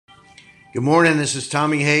Good morning. This is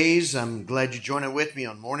Tommy Hayes. I'm glad you're joining with me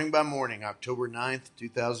on Morning by Morning, October 9th,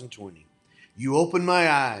 2020. You open my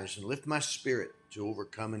eyes and lift my spirit to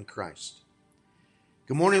overcome in Christ.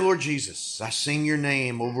 Good morning, Lord Jesus. I sing your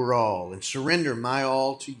name over all and surrender my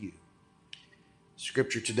all to you.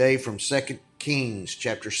 Scripture today from 2 Kings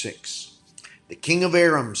chapter 6. The king of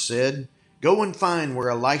Aram said, "Go and find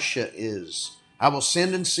where Elisha is. I will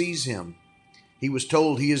send and seize him." He was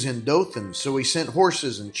told he is in Dothan, so he sent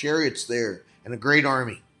horses and chariots there and a great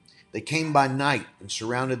army. They came by night and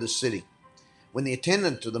surrounded the city. When the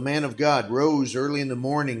attendant of the man of God rose early in the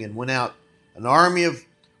morning and went out, an army of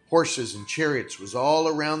horses and chariots was all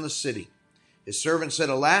around the city. His servant said,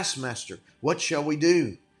 "Alas, master, what shall we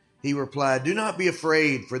do?" He replied, "Do not be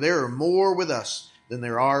afraid, for there are more with us than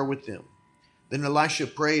there are with them." Then Elisha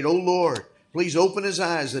prayed, "O Lord, please open his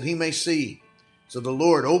eyes that he may see." So the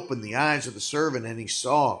Lord opened the eyes of the servant, and he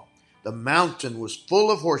saw. The mountain was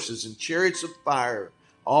full of horses and chariots of fire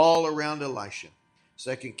all around Elisha.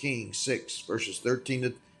 2 Kings 6, verses 13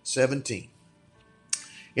 to 17.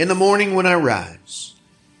 In the morning when I rise,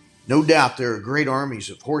 no doubt there are great armies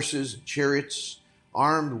of horses and chariots,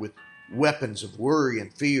 armed with weapons of worry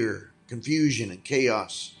and fear, confusion and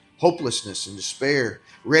chaos, hopelessness and despair,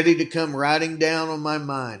 ready to come riding down on my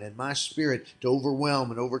mind and my spirit to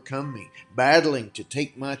overwhelm and overcome me, battling to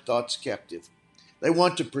take my thoughts captive. They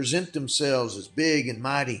want to present themselves as big and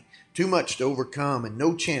mighty, too much to overcome and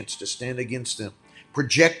no chance to stand against them,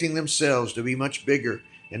 projecting themselves to be much bigger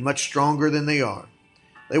and much stronger than they are.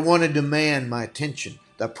 They want to demand my attention,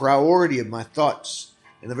 the priority of my thoughts,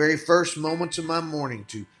 in the very first moments of my morning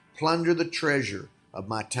to plunder the treasure of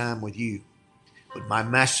my time with you. But my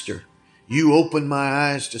master, you open my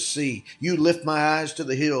eyes to see. You lift my eyes to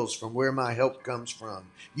the hills from where my help comes from.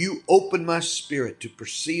 You open my spirit to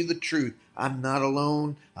perceive the truth. I'm not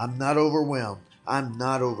alone. I'm not overwhelmed. I'm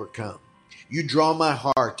not overcome. You draw my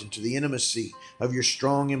heart into the intimacy of your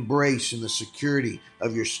strong embrace and the security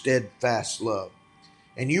of your steadfast love.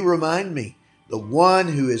 And you remind me, the one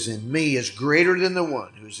who is in me is greater than the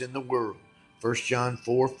one who is in the world. 1 John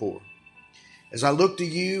 4:4. As I look to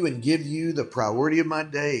you and give you the priority of my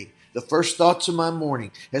day, the first thoughts of my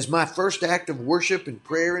morning, as my first act of worship and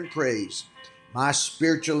prayer and praise, my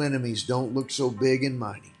spiritual enemies don't look so big and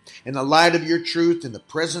mighty. In the light of your truth and the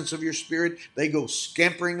presence of your spirit, they go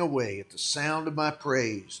scampering away at the sound of my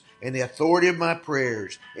praise and the authority of my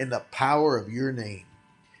prayers and the power of your name.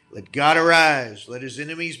 Let God arise. Let his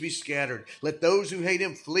enemies be scattered. Let those who hate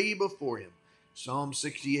him flee before him. Psalm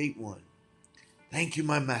 68:1. Thank you,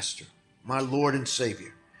 my master, my Lord and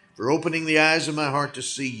Savior, for opening the eyes of my heart to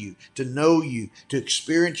see you, to know you, to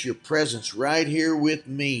experience your presence right here with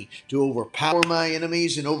me, to overpower my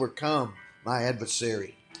enemies and overcome my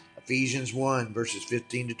adversary. Ephesians 1, verses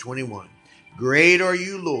 15 to 21. Great are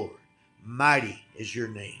you, Lord. Mighty is your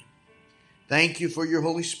name. Thank you for your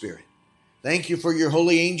Holy Spirit. Thank you for your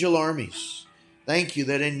holy angel armies. Thank you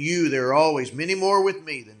that in you there are always many more with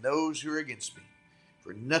me than those who are against me.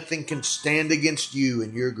 For nothing can stand against you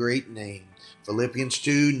in your great name. Philippians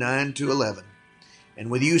 2, 9 to 11. And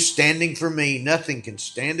with you standing for me, nothing can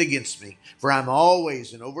stand against me, for I'm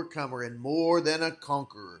always an overcomer and more than a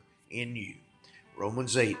conqueror in you.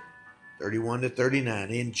 Romans 8, 31 to 39.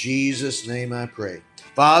 In Jesus' name I pray.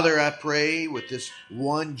 Father, I pray with this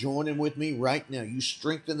one joining with me right now. You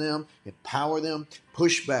strengthen them, empower them,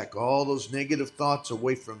 push back all those negative thoughts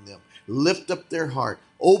away from them. Lift up their heart,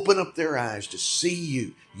 open up their eyes to see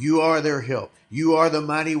you. You are their help. You are the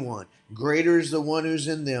mighty one. Greater is the one who's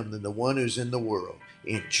in them than the one who's in the world.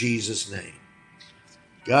 In Jesus' name.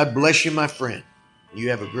 God bless you, my friend. You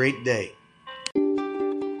have a great day.